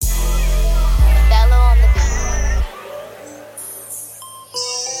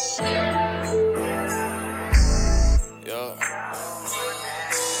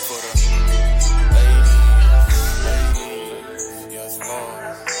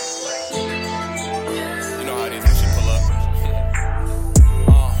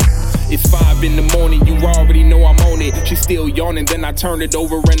It's 5 in the morning, you already know I'm on it. She still yawning, then I turn it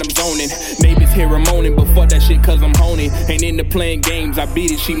over and I'm zoning. Neighbors hear her moaning, but fuck that shit cause I'm honing. Ain't into playing games, I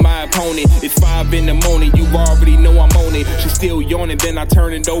beat it, she my opponent. It's 5 in the morning, you already know I'm on it. She still yawning, then I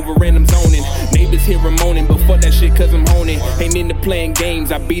turn it over and I'm zoning. Neighbors hear her moaning, but fuck that shit cause I'm honing. Ain't into playing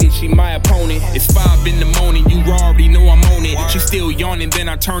games, I beat it, she my opponent. It's 5 in the morning, you already know I'm on it. She still yawning, then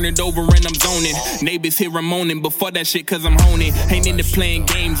I turn it over and I'm zoning. Neighbors hear her moaning, but fuck that shit cause I'm honing. Ain't into playing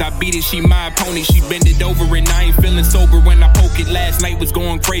games, I beat it, she my opponent. She bend it over and I ain't feeling sober when I poke it. Last night was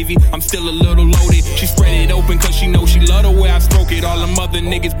going crazy, I'm still a little loaded. She spread it open cause she know she love the way I stroke it. All them other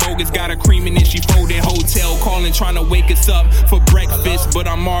niggas bogus, got her creaming and she folded. Hotel calling, trying to wake us up for breakfast, but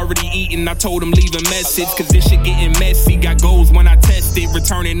I'm already eating. I told him leave a message, cause this shit getting messy. Got goals when I test it,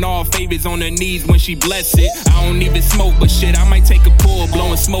 returning all favors on her knees when she bless it. I don't even smoke, but shit, I might take a pull.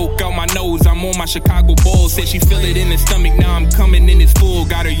 Blowing smoke out my nose, I'm on my Chicago Bulls. Said she feel it in her stomach, now I'm coming in it's full.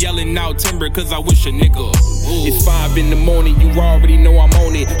 Got her yelling out timber, cause I wish a nigga. Ooh. It's 5 in the morning, you already know I'm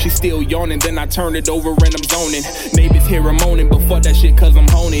on it. She still yawning, then I turn it over and I'm zoning. Neighbors hear her moaning, but fuck that shit cause I'm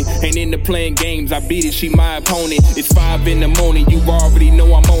honing. Ain't into playing games, I beat it, she my opponent. It's 5 in the morning, you already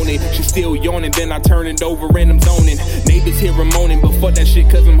know I'm on it. She still yawning, then I turn it over and I'm zoning. Neighbors hear her moaning, but fuck that shit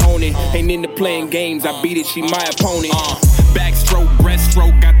cause I'm honing. Ain't into playing games, I beat it, she my opponent. Backstroke,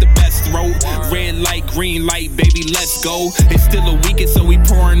 breaststroke, got the best throat. Red light, green light, baby, let's go. It's still a weekend, so we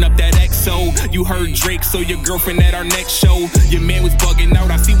pouring up that XO. You heard Drake, so your girlfriend at our next show. Your man was bugging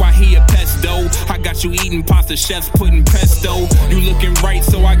out, I see why he a pest though. I got you eating pasta, chefs putting pesto. You looking right,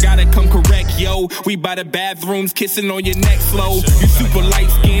 so I gotta come correct, yo. We by the bathrooms, kissing on your neck slow. You super light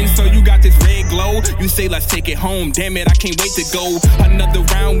skinned, so you got this red glow. You say let's take it home, damn it, I can't wait to go. Another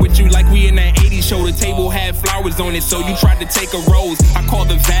round with you like we in that 80s show. The table had flowers on it, so you tried to take a rose. I call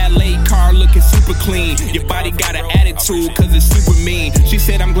the valet car looking super clean. Your body got an attitude, cause it's super mean. She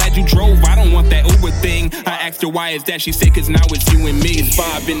said, I'm glad you drove, I don't want that Uber thing. I asked her why is that, she said, cause now it's you and me. It's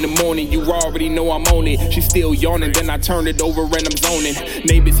 5 in the morning, you already know I'm on it. She still yawning, then I turn it over and I'm zoning.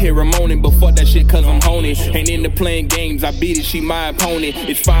 Neighbors hear her moaning, but fuck that shit cause I'm honing. Ain't into playing games, I beat it, she my opponent.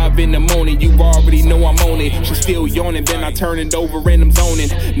 It's 5 in the morning, you already know I'm on it. She still yawning, then I turn it over and I'm zoning.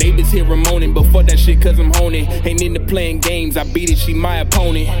 Neighbors hear her moaning, but fuck that shit cause I'm honing. Ain't into playing games, I beat it, she my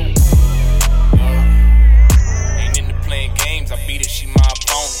opponent. Ain't into playing games, I beat it, she my opponent.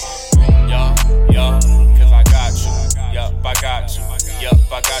 Yeah, cause I got you. Yup, I got you. Yup,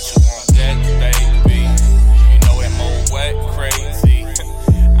 I got you on deck, baby. You know that more wet, crazy.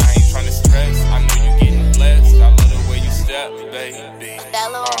 I ain't tryna stress, I know you getting blessed. I love the way you step, baby.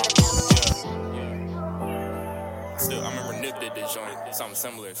 Still, I remember Nip did this joint, something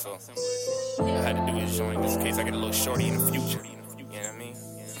similar, so I had to do his joint just in case I get a little shorty in the future. You know what I mean?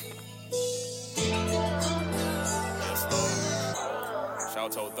 Yes, Lord. Shout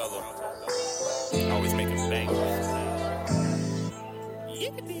out to Othello. Always making bangers.